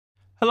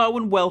Hello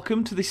and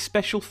welcome to this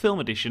special film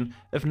edition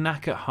of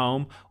Knack at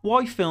Home.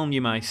 Why film,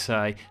 you may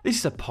say? This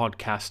is a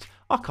podcast.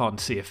 I can't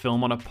see a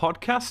film on a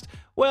podcast.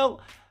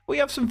 Well, we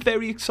have some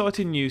very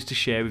exciting news to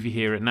share with you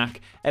here at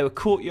Knack. Our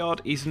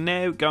courtyard is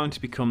now going to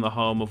become the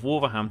home of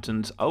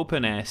Wolverhampton's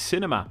open-air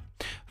cinema.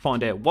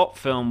 Find out what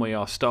film we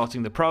are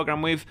starting the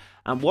programme with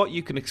and what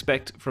you can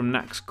expect from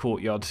Knack's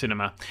Courtyard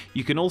Cinema.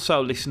 You can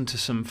also listen to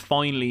some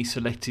finely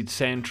selected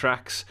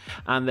soundtracks,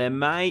 and there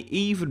may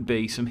even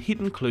be some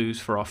hidden clues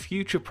for our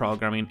future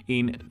programming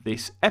in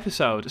this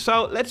episode.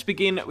 So let's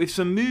begin with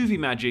some movie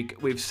magic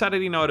with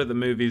Saturday Night at the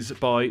Movies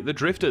by The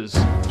Drifters.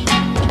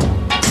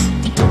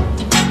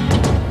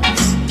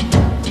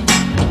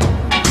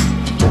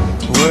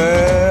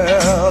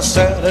 Well,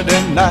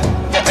 Saturday night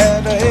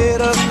at 8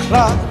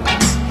 o'clock,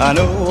 I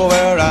know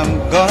where I'm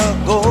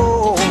gonna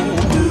go.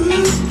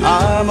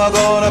 I'm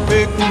gonna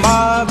pick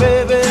my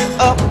baby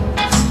up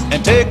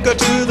and take her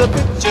to the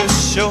picture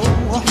show.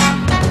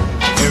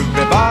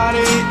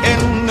 Everybody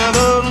in the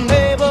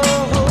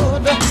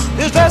neighborhood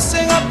is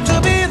dressing up to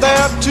be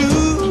there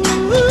too.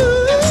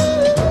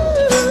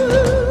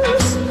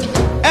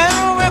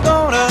 And we're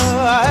gonna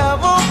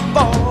have a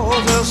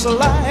ball just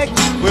like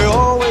we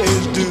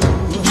always do.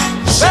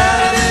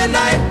 Saturday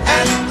night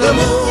at the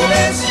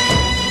movies,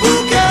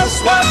 who cares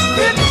what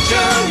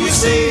picture you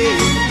see?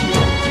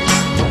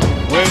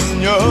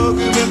 When you're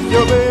hugging with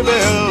your baby,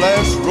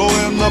 last row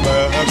in the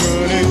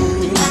balcony.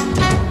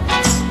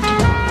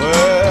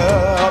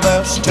 Well,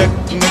 there's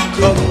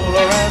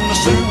Technicolor and the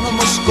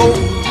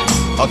CinemaScope,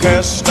 a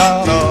cast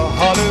out of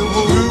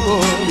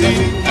Hollywood,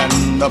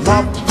 and the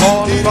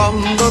popcorn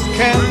from the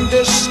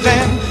candy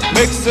stand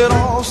makes it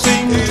all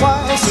seem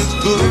twice as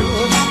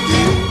good.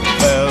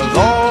 There's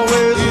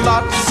always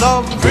lots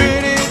of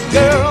pretty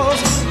girls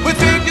with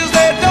figures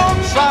they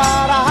don't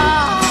try to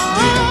hide,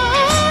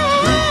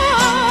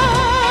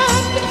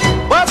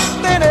 but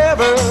they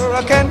never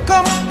can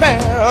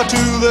compare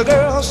to the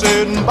girl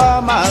sitting by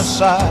my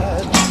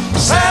side.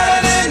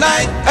 Saturday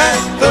night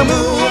at the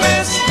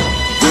movies,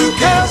 who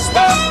cares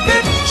what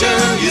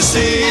picture you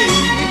see?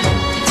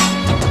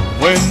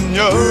 When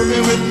you're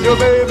hugging with your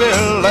baby,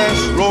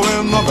 last row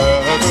in the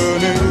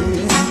balcony.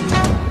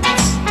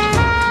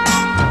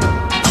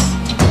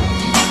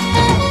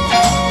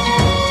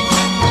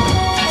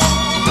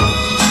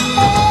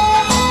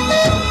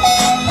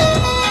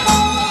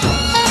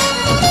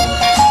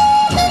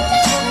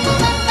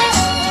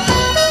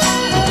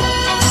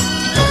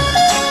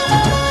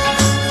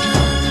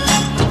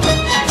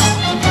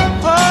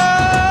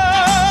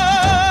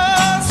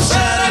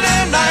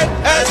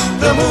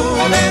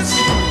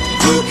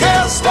 Who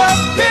cares what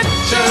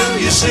picture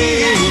you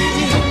see?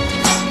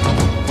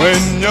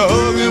 When you're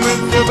hugging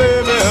with your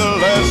baby,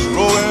 last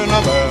row in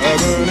the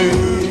balcony.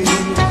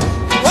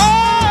 Oh,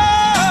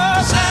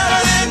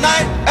 Saturday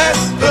night at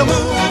the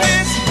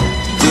movies,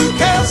 who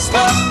cares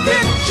what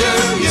picture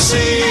you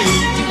see?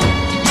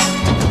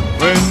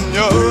 When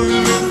you're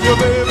hugging with your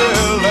baby,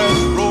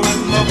 last row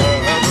in the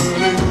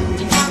balcony.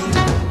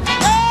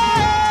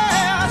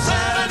 Yeah,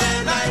 Saturday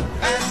night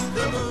at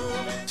the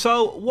movies. So,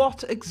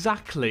 what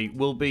exactly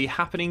will be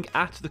happening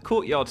at the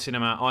Courtyard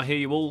Cinema? I hear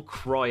you all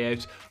cry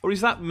out. Or is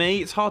that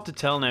me? It's hard to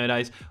tell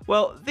nowadays.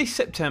 Well, this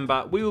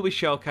September we will be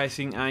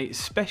showcasing a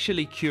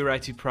specially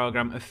curated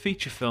programme of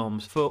feature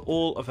films for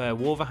all of our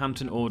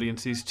Wolverhampton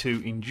audiences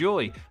to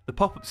enjoy. The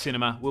pop-up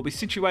cinema will be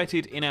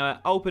situated in our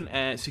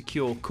open-air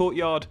secure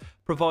courtyard,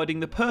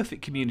 providing the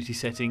perfect community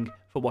setting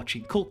for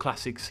watching cult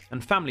classics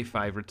and family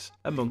favourites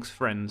amongst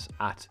friends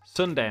at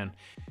sundown.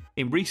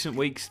 In recent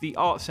weeks, the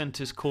Art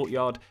Centre's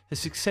courtyard has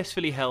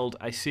successfully held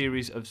a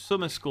series of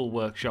summer school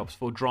workshops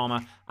for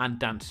drama and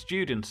dance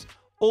students.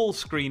 All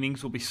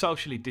screenings will be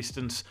socially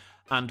distanced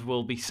and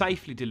will be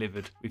safely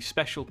delivered with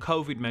special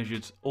COVID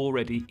measures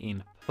already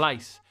in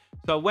place.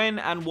 So when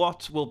and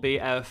what will be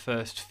our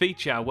first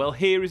feature? Well,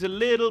 here is a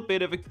little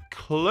bit of a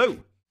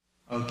clue.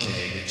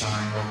 Okay, guitar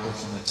and vocal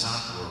from the top,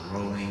 we're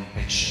rolling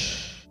picture.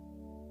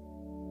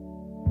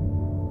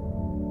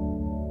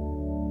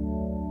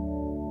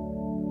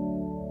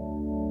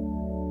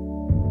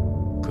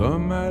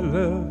 Come, my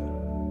love,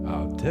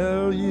 I'll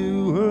tell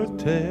you a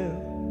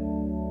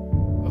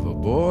tale of a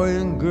boy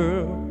and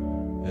girl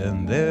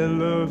and their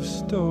love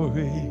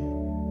story,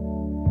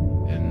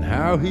 and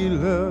how he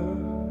loved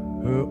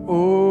her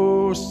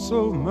oh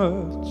so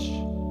much,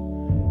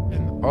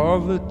 and all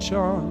the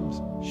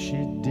charms she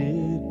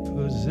did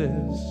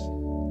possess.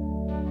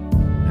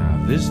 Now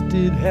this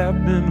did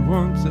happen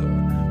once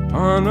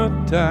upon a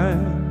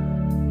time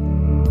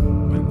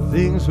when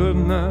things were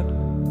not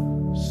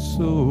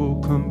so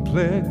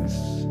complex,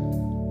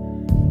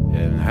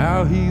 and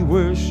how he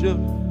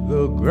worshipped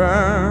the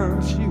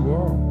ground she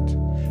walked,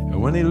 and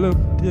when he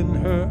looked in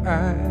her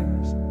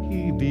eyes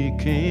he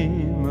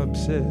became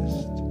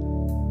obsessed.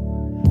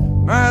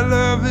 My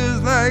love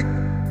is like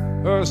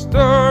a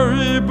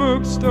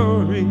storybook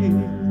story,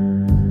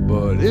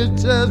 but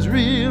it's as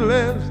real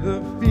as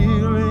the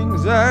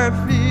feelings I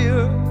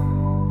feel.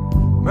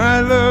 My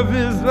love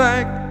is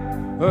like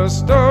a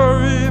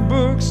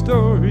storybook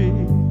story,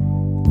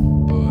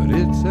 but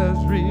it's as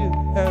real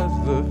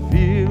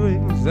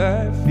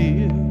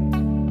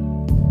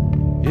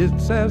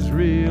it's as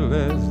real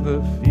as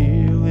the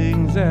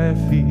feelings I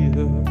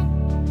feel.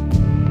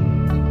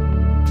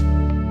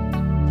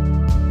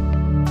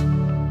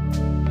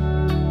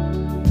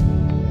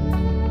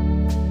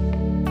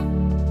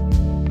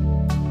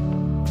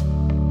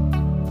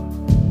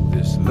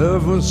 This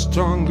love was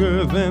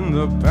stronger than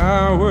the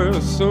power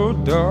so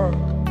dark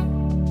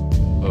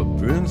a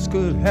prince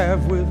could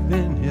have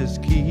within his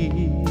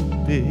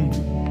keeping.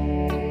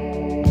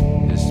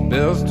 His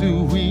spells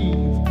to weave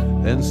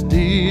and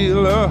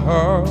steal a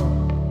heart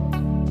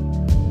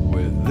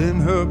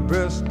within her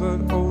breast, but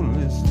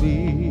only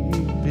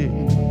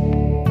sleeping.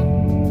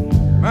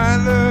 My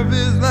love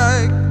is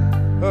like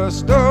a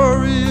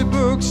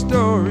storybook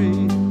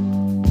story,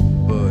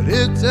 but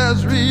it's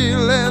as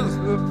real as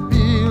the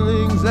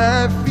feelings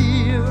I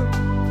feel.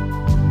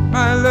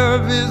 My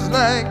love is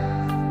like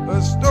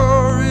a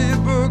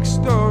storybook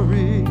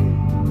story,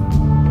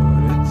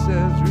 but it's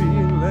as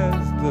real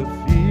as the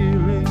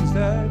feelings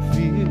I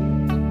feel.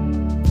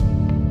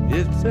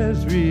 It's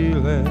as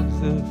real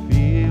as the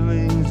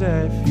feelings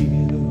I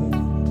feel.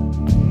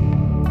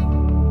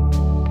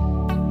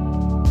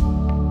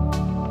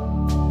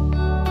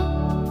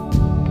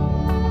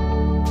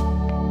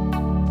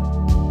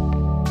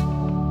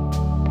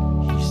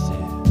 He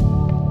said,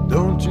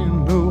 don't you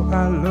know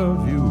I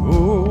love you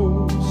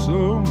oh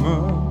so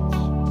much,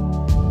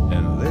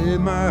 and lay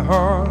my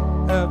heart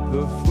at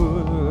the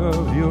foot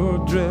of your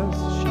dress.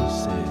 She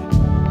said,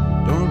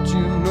 don't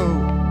you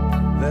know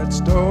that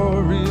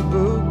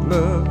storybook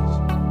loves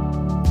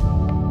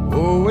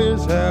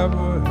always have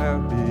a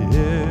happy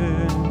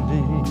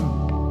ending?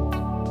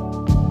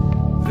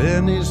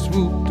 Then he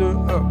swooped her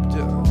up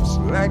just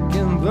like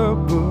in the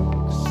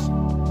books,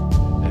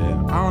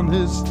 and on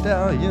his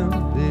stallion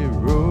they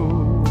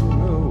rode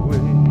away.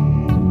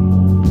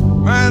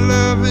 My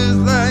love is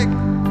like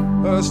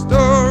a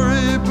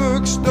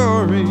storybook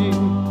story,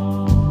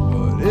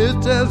 but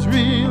it's as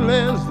real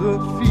as the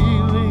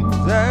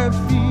feelings I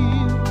feel.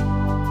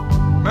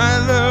 My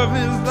love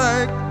is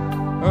like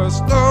a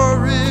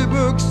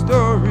storybook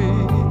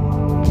story,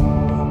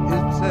 but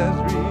it's as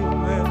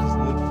real as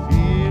the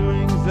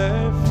feelings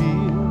I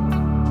feel.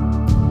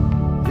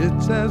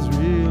 It's as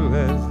real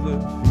as the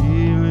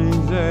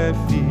feelings I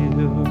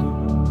feel.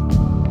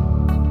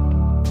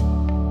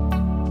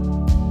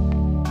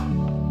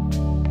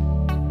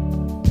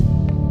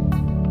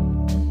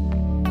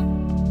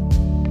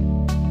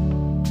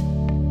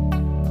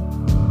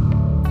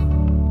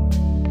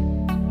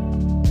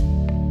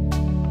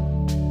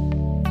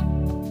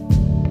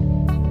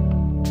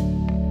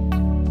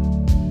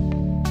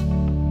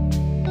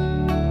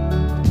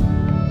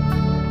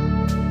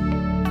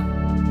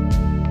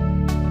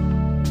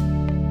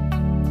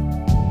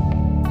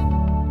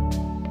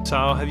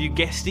 So, have you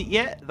guessed it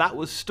yet? That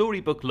was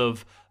Storybook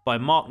Love by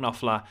Mark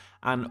Knopfler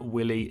and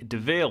Willie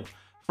DeVille.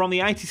 From the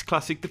 80s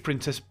classic The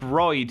Princess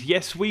Bride.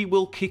 Yes, we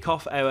will kick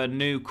off our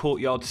new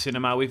Courtyard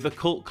Cinema with the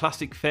cult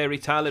classic fairy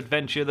tale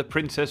adventure The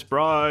Princess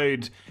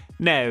Bride.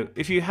 Now,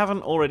 if you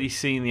haven't already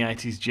seen the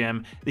 80s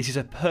gem, this is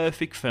a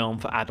perfect film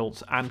for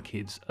adults and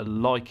kids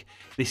alike.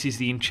 This is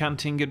the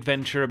enchanting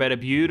adventure about a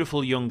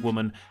beautiful young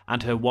woman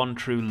and her one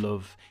true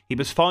love. He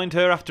must find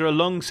her after a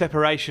long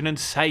separation and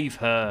save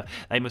her.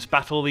 They must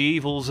battle the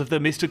evils of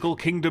the mystical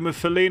kingdom of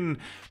Felin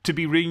to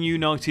be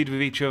reunited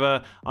with each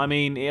other. I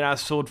mean, it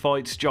has sword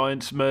fights,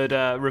 giants,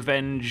 murder,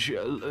 revenge,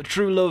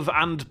 true love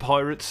and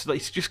pirates.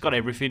 It's just got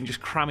everything.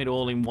 Just cram it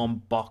all in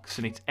one box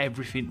and it's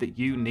everything that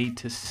you need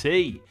to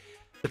see.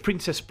 The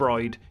Princess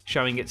Bride,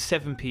 showing at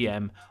 7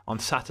 p.m. on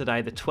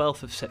Saturday the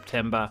 12th of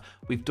September,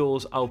 with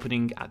doors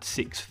opening at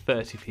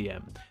 6:30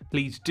 p.m.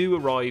 Please do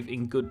arrive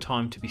in good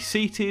time to be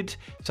seated,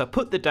 so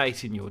put the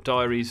date in your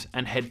diaries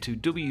and head to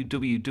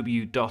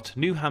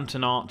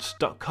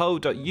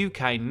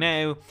www.newhamptonarts.co.uk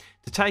now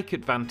to take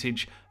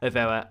advantage of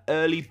our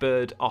early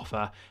bird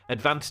offer.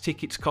 Advance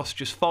tickets cost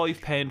just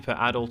 £5 per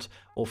adult,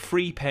 or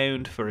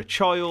 £3 for a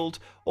child,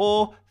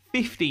 or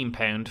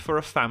 £15 for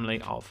a family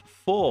of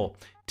 4.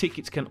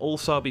 Tickets can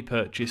also be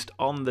purchased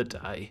on the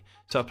day,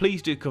 so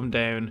please do come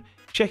down,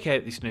 check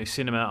out this new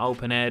cinema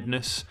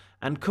open-airedness,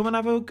 and come and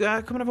have a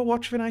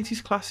watch of an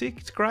 80s classic.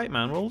 It's great,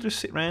 man. We'll all just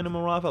sit round and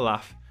we'll have a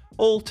laugh.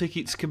 All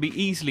tickets can be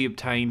easily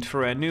obtained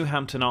through our New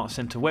Hampton Arts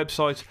Centre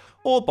website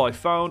or by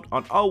phone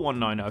on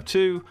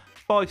 01902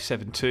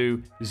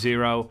 572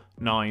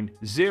 090.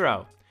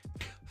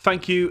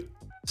 Thank you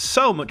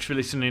so much for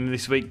listening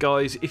this week,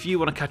 guys. If you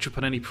want to catch up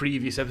on any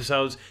previous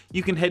episodes,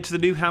 you can head to the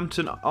New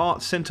Hampton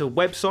Arts Centre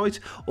website,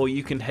 or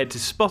you can head to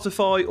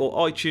Spotify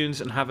or iTunes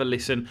and have a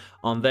listen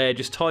on there.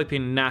 Just type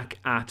in Knack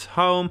at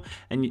Home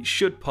and it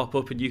should pop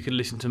up and you can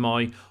listen to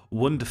my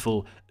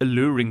wonderful,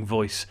 alluring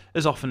voice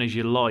as often as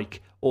you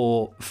like,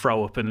 or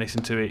throw up and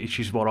listen to it,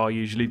 which is what I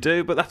usually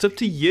do. But that's up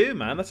to you,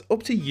 man. That's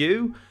up to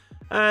you.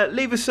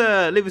 Leave us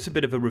a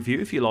bit of a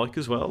review if you like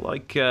as well.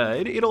 Like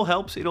it all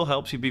helps. It all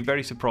helps. You'd be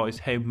very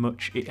surprised how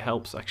much it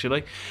helps,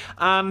 actually.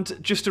 And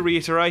just to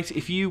reiterate,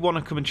 if you want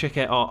to come and check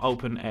out our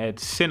open-aired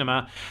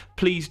cinema,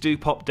 please do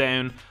pop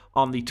down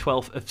on the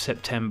 12th of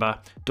September.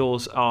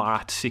 Doors are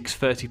at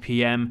 6:30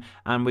 p.m.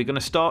 and we're going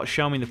to start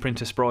showing The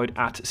Princess Bride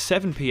at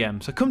 7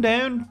 p.m. So come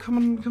down, come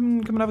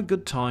and have a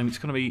good time. It's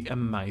going to be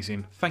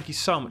amazing. Thank you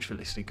so much for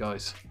listening,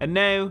 guys. And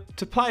now,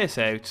 to play us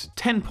out,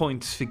 10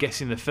 points for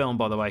guessing the film,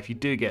 by the way, if you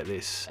do get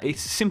this.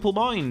 It's Simple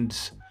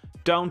Minds.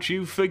 Don't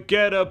you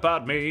forget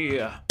about me.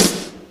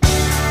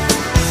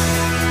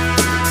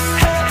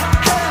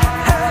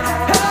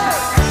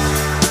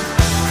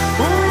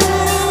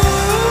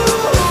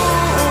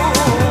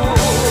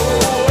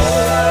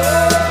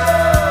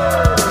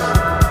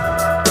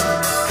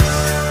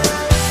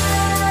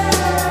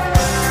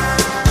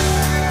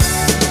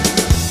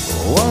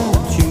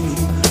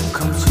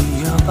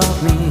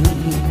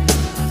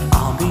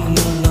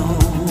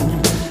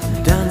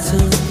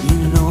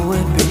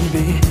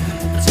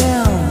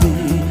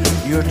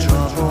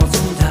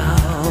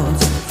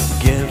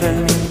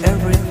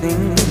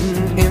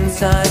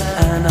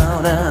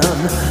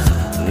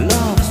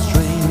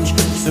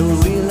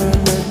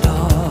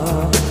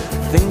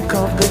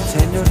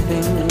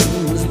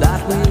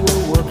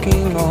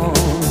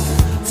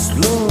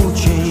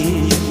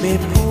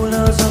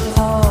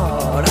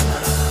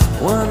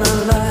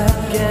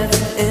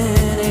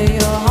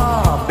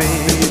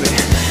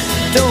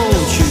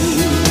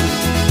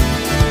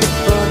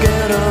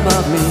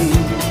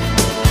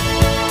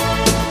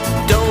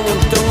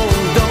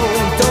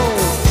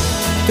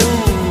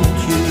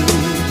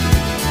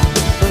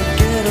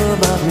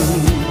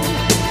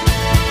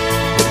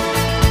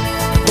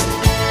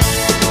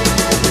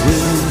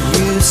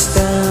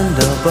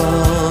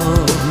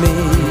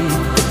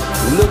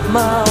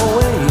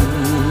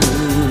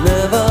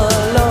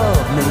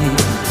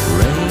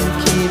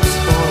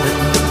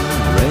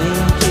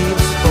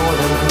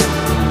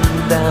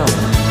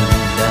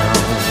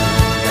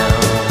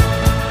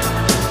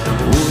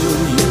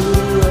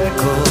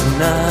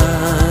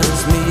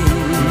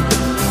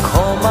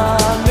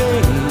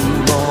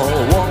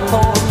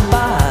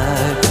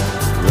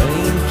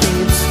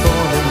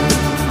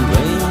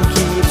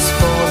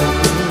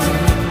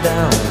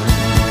 Down.